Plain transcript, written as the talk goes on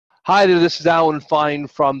Hi there, this is Alan Fine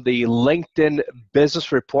from the LinkedIn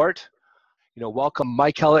Business Report. Welcome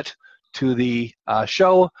Mike Hellett to the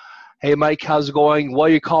show. Hey Mike, how's it going? Where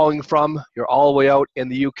are you calling from? You're all the way out in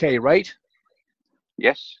the UK, right?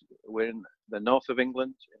 Yes, we're in the north of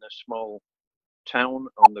England in a small town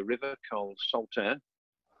on the river called Saltaire,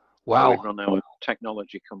 where we Wow, run our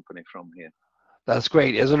technology company from here. that's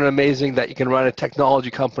great. Isn't it amazing that you can run a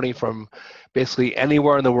technology company from basically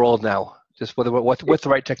anywhere in the world now, just Y- with the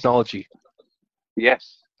right technology?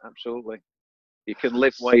 Yes, absolutely. You can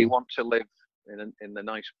live where you want to live in the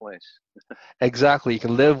nice place. Exactly. You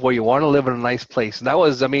can live where you want to live in a nice place. And that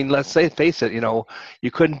was, let's say, face it,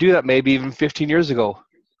 you couldn't do that maybe even 15 years ago.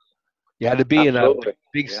 You had to be in a Absolutely.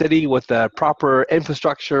 big Yeah. city with the proper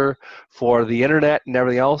infrastructure for the internet and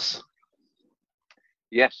everything else.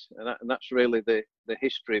 Yes, and that's really the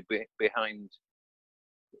history behind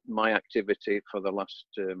my activity for the last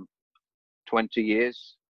 20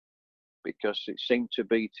 years, because it seemed to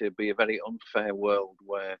be a very unfair world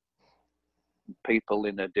where people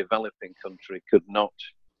in a developing country could not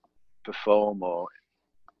perform or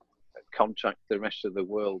contact the rest of the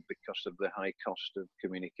world because of the high cost of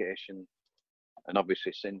communication. And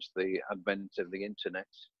obviously, since the advent of the internet,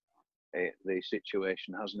 the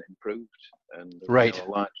situation hasn't improved, and Right, a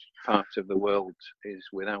large part of the world is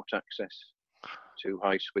without access to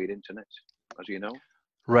high-speed internet, as you know.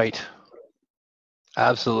 right.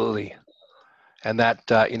 Absolutely. And that,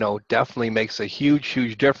 definitely makes a huge,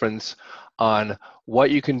 huge difference on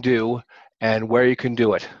what you can do and where you can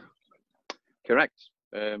do it. Correct.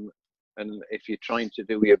 And if you're trying to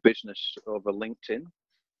do your business over LinkedIn,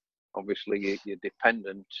 obviously you're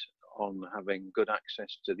dependent on having good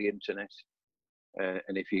access to the internet.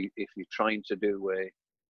 And if you're trying to do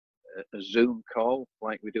a Zoom call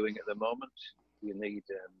like we're doing at the moment, you need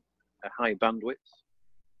a high bandwidth,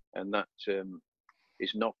 and that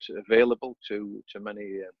is not available to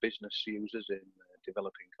many business users in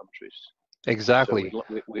developing countries. So Exactly.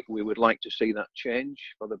 we would like to see that change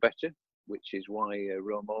for the better, which is why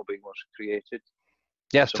Romobi was created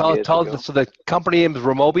Yes, some years tell us. ago. So the company name is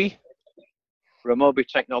Romobi. Romobi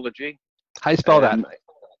Technology, How do you spell that? um,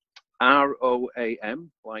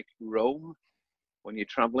 ROAM, like Rome when you're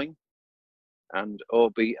traveling, and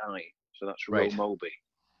OBI. So that's Right. Romobi.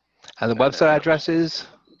 And the website And that's address is?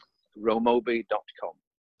 romobi.com.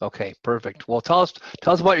 Okay, perfect. Well, tell us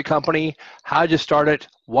about your company. How did you start it?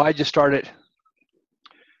 Why did you start it?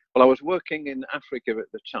 Well, I was working in Africa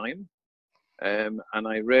at the time, and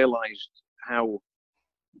I realized how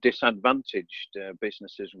disadvantaged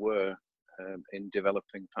businesses were in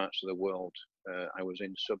developing parts of the world. I was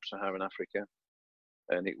in sub-Saharan Africa,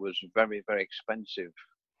 and it was very, very expensive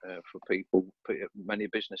for people. Many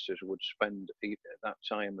businesses would spend at that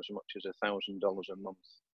time as much as $1,000 a month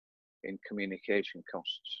in communication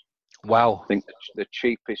costs. Wow. I think the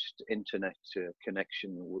cheapest internet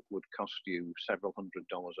connection would cost you several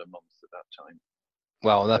 $100s a month at that time,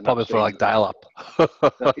 Wow, that's and that probably for like seemed dial-up.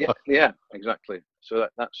 yeah, exactly. So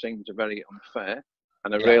that seemed very unfair,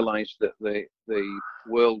 and I Yeah. realised that the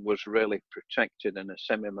world was really protected in a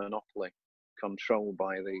semi-monopoly, controlled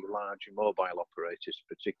by the large mobile operators,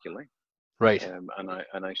 particularly. Right. And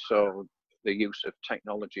I saw the use of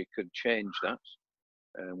technology could change that,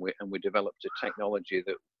 and we developed a technology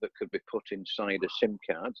that could be put inside a SIM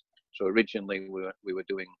card. So originally we were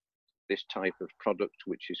doing this type of product,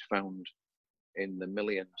 which is found in the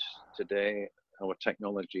millions today. Our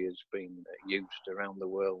technology has been used around the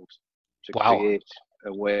world to Wow. create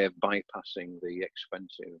a way of bypassing the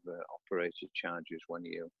expensive operator charges when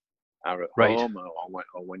you are at Right. home,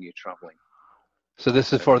 or when you're traveling. So this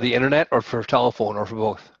is And for the internet or for telephone or for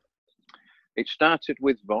both? it started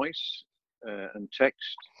with voice and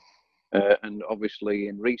text, and obviously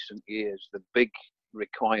in recent years, the big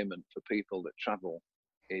requirement for people that travel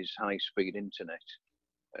is high-speed internet.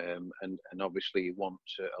 And obviously you want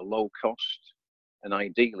a low cost, and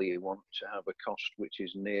ideally you want to have a cost which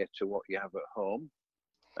is near to what you have at home,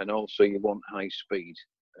 and also you want high speed,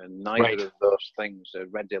 and neither Right. of those things are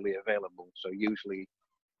readily available. So usually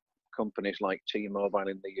companies like T-Mobile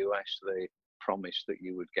in the US, they promised that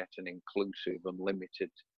you would get an inclusive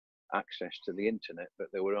unlimited access to the internet, but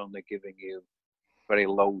they were only giving you very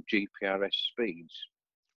low GPRS speeds.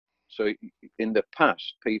 So in the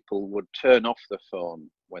past, people would turn off the phone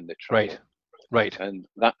when they Right. travel, Right. and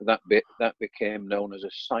that became known as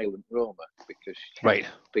a silent roamer, because Right.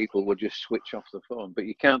 people would just switch off the phone. But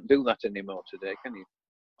you can't do that anymore today, can you?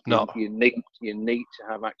 No. You need to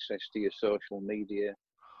have access to your social media.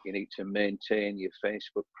 You need to maintain your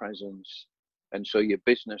Facebook presence, and so your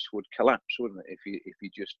business would collapse, wouldn't it, if you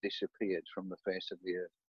just disappeared from the face of the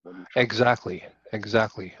earth? when you travel.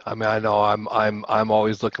 Exactly. I mean, I know I'm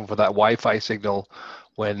always looking for that Wi-Fi signal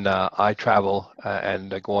when I travel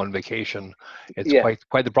and go on vacation. It's Yeah,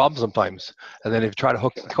 quite the problem sometimes. And then if you try to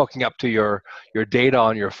hooking up to your data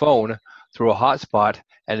on your phone through a hotspot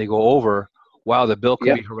and you go over, wow, the bill can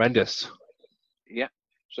yeah, be horrendous. yeah.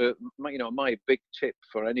 So my big tip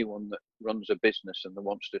for anyone that runs a business and that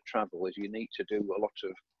wants to travel is you need to do a lot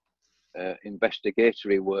of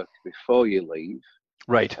investigatory work before you leave,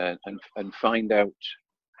 Right. and find out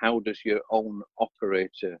how does your own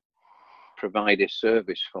operator provide a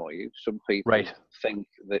service for you. Some people Right. think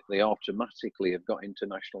that they automatically have got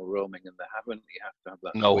international roaming, and they haven't. You have to have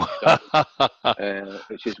that No. switched on,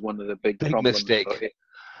 which is one of the big Big problems for mistake.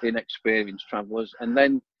 inexperienced travellers. And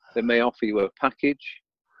then they may offer you a package,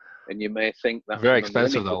 and you may think that's Very an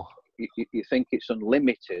expensive unlimited. though. You think it's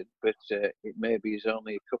unlimited, but it maybe is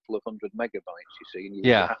only a couple of hundred megabytes. You see, and you'll be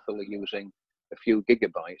Yeah. happily using a few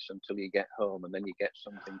gigabytes until you get home, and then you get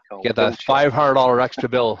something called Get bill that shock. $500 extra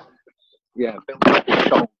bill. Yeah, bill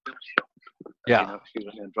shock. Yeah. Excuse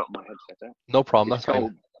me, I dropped my headset out. No problem. It's That's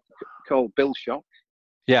fine. called bill shock.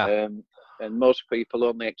 Yeah. And most people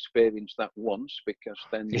only experience that once, because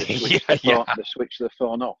then they switch, Yeah. they switch the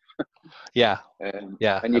phone off. Yeah.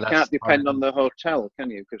 Yeah. And you that's can't depend on the hotel, can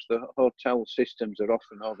you? Because the hotel systems are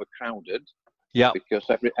often overcrowded. Yeah. Because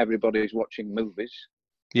everybody is watching movies.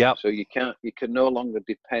 Yeah. So you can no longer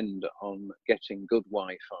depend on getting good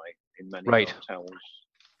Wi-Fi in many Right. hotels.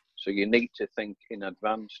 So you need to think in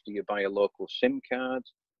advance. Do you buy a local SIM card?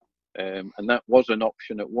 And that was an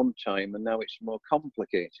option at one time, and now it's more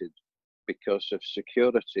complicated because of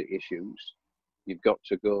security issues. You've got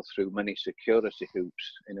to go through many security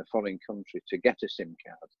hoops in a foreign country to get a SIM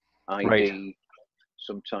card. ID, Right.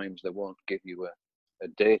 sometimes they won't give you a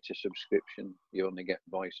data subscription. You only get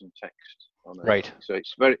voice and text on it. Right. So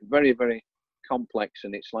it's very, very, very complex,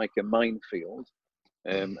 and it's like a minefield.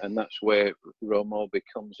 And that's where Romobi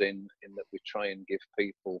comes in that we try and give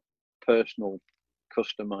people personal,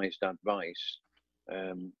 customized advice,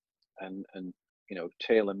 and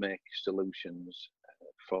tailor-make solutions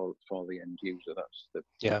for the end user. That's the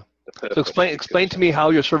purpose. So explain to me how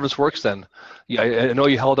your service works then. Yeah, I know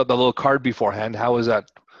you held up the little card beforehand. How is that?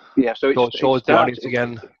 Yeah, so Show the audience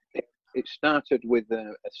again. It started with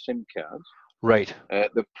a SIM card. Right.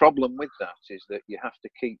 The problem with that is that you have to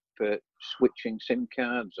keep switching SIM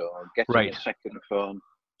cards or getting a second phone.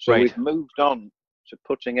 So we've moved on to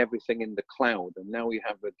putting everything in the cloud, and now we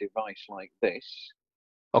have a device like this,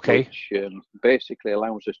 which basically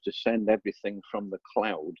allows us to send everything from the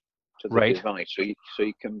cloud to the device. So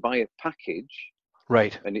you can buy a package,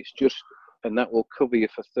 and that will cover you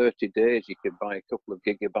for 30 days. You could buy a couple of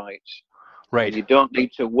gigabytes. And you don't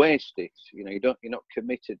need to waste it. You're not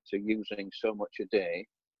committed to using so much a day.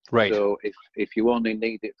 Right. So if you only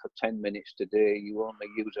need it for 10 minutes today, you only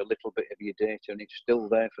use a little bit of your data, and it's still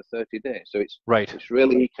there for 30 days. So it's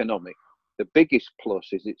really economic. The biggest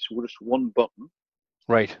plus is it's just one button.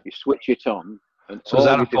 Right. You switch it on. And so is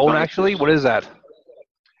that a phone actually? What is that?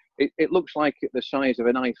 It looks like the size of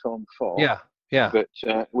an iPhone 4. Yeah. Yeah. But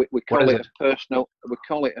we call it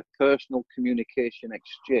a personal communication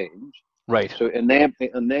exchange. Right. So it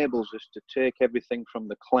enables us to take everything from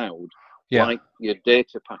the cloud, like your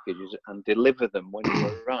data packages, and deliver them when you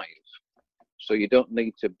arrive. So you don't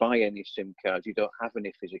need to buy any SIM cards. You don't have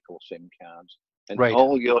any physical SIM cards. And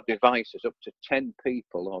all your devices, up to 10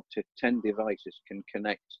 people or to 10 devices, can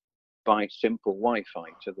connect by simple Wi-Fi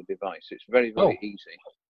to the device. It's very, very easy.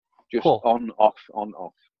 Just on, off, on,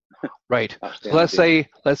 off. Right. So let's say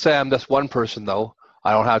I'm just one person though.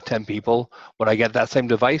 I don't have 10 people. Would I get that same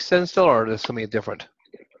device then still, or is something different?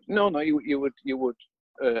 No, you would.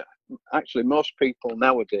 Actually, most people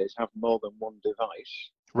nowadays have more than one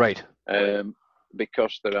device. Right.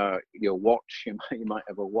 Because there are your watch. You might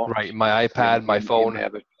have a watch. Right. My iPad, my phone.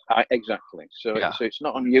 Exactly. So it's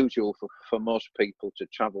not unusual for most people to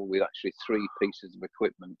travel with actually 3 pieces of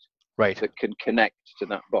equipment. Right. That can connect to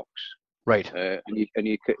that box. Right.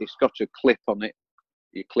 It's got a clip on it.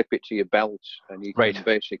 You clip it to your belt, and you can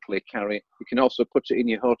basically carry it. You can also put it in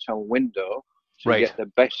your hotel window, so you get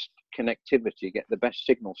the best connectivity, get the best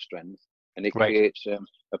signal strength, and it creates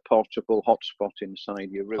a portable hotspot inside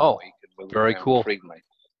your room. Oh, where you can move very around cool. freely.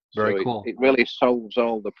 Very cool. It really solves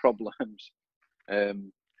all the problems.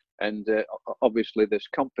 And obviously, there's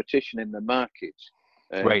competition in the market.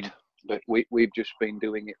 But we've just been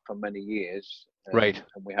doing it for many years. And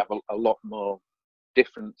we have a lot more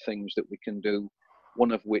different things that we can do.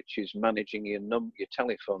 One of which is managing your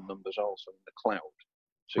telephone numbers also in the cloud.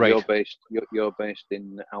 So you're based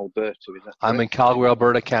in Alberta, is that correct? I'm in Calgary,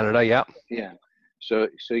 Alberta, Canada. Yeah. Yeah. So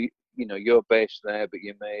you're based there, but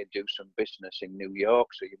you may do some business in New York,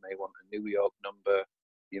 so you may want a New York number,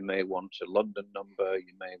 you may want a London number,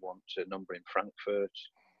 you may want a number in Frankfurt,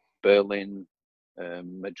 Berlin,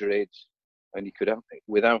 Madrid, and you could have,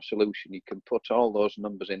 with our solution, you can put all those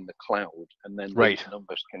numbers in the cloud, and then these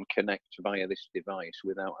numbers can connect via this device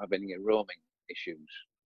without having any roaming issues.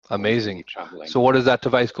 Amazing. So what does that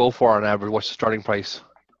device go for on average? What's the starting price?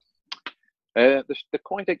 They're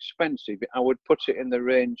quite expensive. I would put it in the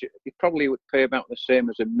range, you probably would pay about the same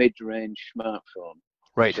as a mid-range smartphone.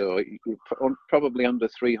 Right. So you're probably under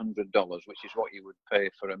 $300, which is what you would pay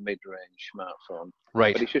for a mid-range smartphone.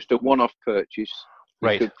 Right. But it's just a one-off purchase.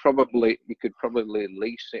 Right. You could probably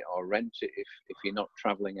lease it or rent it if you're not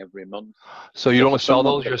traveling every month. So you don't sell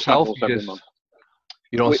those yourself?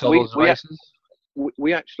 You don't sell those devices?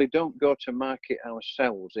 We actually don't go to market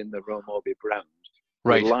ourselves in the Romobi brand.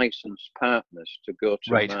 Right. We license partners to go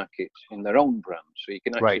to market in their own brand. So you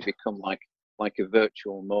can actually become like a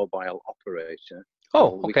virtual mobile operator.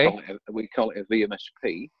 Oh, okay. We call it a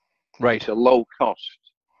VMSP. Right. It's a low cost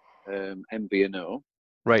MVNO.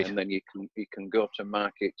 Right. And then you can go to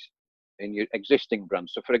market in your existing brand.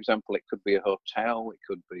 So for example, it could be a hotel, it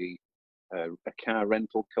could be a car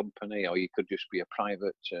rental company, or you could just be a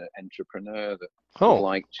private entrepreneur that would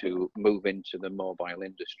like to move into the mobile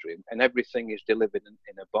industry. And everything is delivered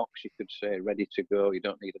in a box, you could say, ready to go. You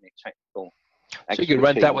don't need any technical expertise. So you can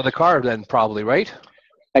rent that with a car then, probably, right?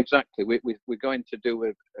 Exactly. We're going to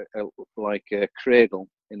do like a cradle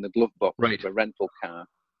in the glove box of a rental car.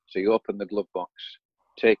 So you open the glove box,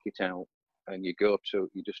 take it out, and you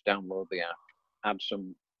just download the app, add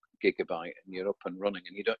some gigabyte, and you're up and running,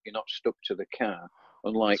 and you're not stuck to the car.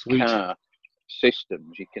 Unlike car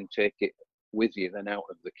systems, you can take it with you then out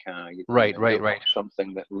of the car. Right.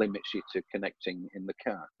 Something that limits you to connecting in the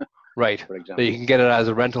car. Right. For example. But you can get it as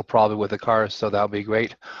a rental probably with a car, so that would be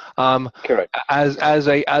great. Correct.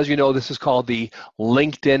 As you know, this is called the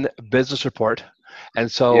LinkedIn Business Report.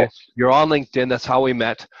 And so you're on LinkedIn, that's how we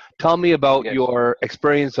met. Tell me about your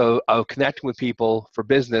experience of connecting with people for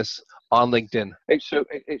business on LinkedIn.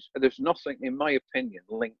 There's nothing, in my opinion,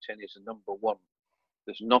 LinkedIn is the number one.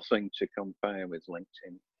 There's nothing to compare with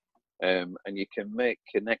LinkedIn. And you can make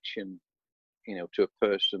connection, to a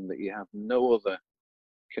person that you have no other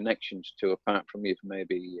connections to apart from you've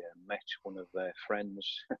maybe met one of their friends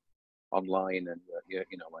online, and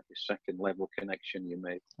like a second level connection. You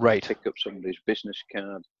may pick up somebody's business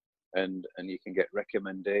card, and you can get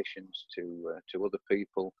recommendations to other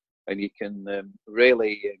people, and you can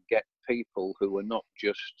really get people who are not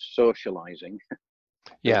just socializing.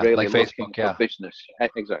 Really like Facebook. For business.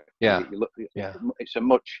 Exactly.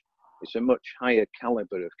 It's a much higher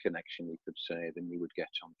caliber of connection, you could say, than you would get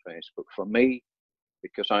on Facebook. For me,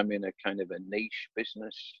 because I'm in a kind of a niche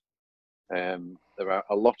business, there are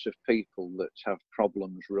a lot of people that have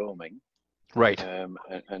problems roaming, and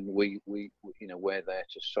we're there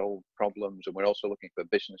to solve problems, and we're also looking for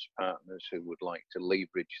business partners who would like to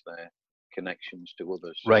leverage their connections to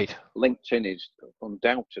others. Right. LinkedIn is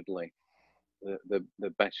undoubtedly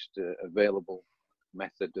the best available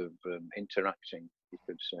method of interacting, you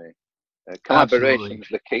could say. Collaboration is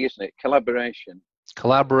the key, isn't it?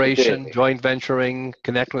 Collaboration, joint venturing,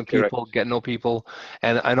 connecting with people, getting to know people,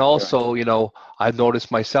 and also, I've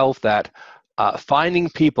noticed myself that finding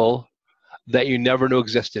people that you never knew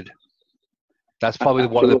existed. That's probably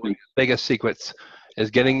one of the biggest secrets,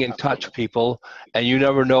 is getting in touch with people, and you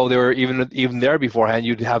never know they were even there beforehand.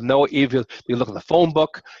 You'd have no, if you look at the phone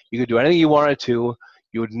book, you could do anything you wanted to.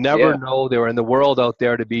 You would never know they were in the world out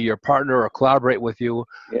there to be your partner or collaborate with you,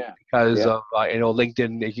 because of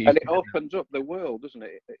LinkedIn. And it opens up the world, doesn't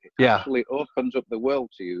it? It actually opens up the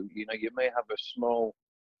world to you. You may have a small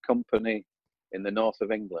company in the north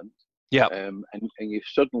of England, and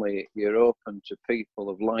you're open to people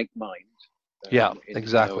of like mind.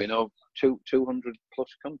 Exactly. 200 plus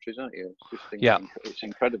countries, aren't you? It's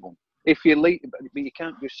incredible. If you leave, but you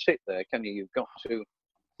can't just sit there, can you?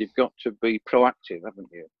 You've got to be proactive, haven't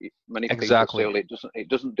you? Many people say, well, it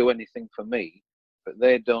doesn't do anything for me, but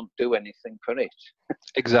they don't do anything for it.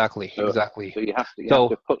 Exactly. So you have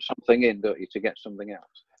to put something in, don't you, to get something out.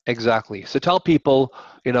 Exactly. So tell people,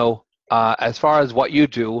 as far as what you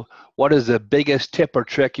do, what is the biggest tip or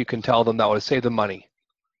trick you can tell them that would save them money?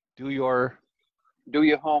 Do your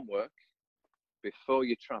homework before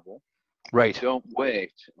you travel. Right. Don't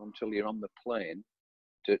wait until you're on the plane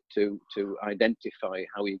to identify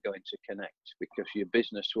how you're going to connect, because your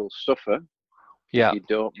business will suffer if you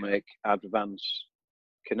don't make advance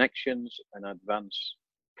connections and advance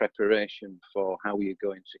preparation for how you're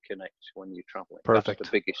going to connect when you're traveling. Perfect.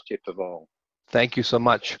 That's the biggest tip of all. Thank you so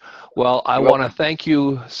much. Well, I You're want to welcome. thank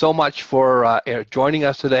you so much for joining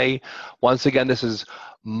us today. Once again, this is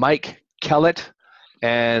Mike Kellett,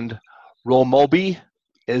 and Romobi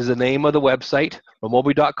is the name of the website,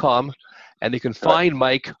 romobi.com, and you can Correct. find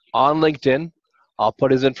Mike on LinkedIn. I'll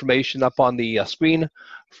put his information up on the screen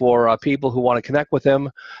for people who want to connect with him.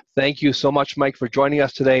 Thank you so much, Mike, for joining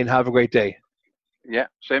us today, and have a great day. Yeah,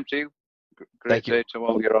 same to you. Great Thank you. day to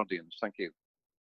all your audience. Thank you.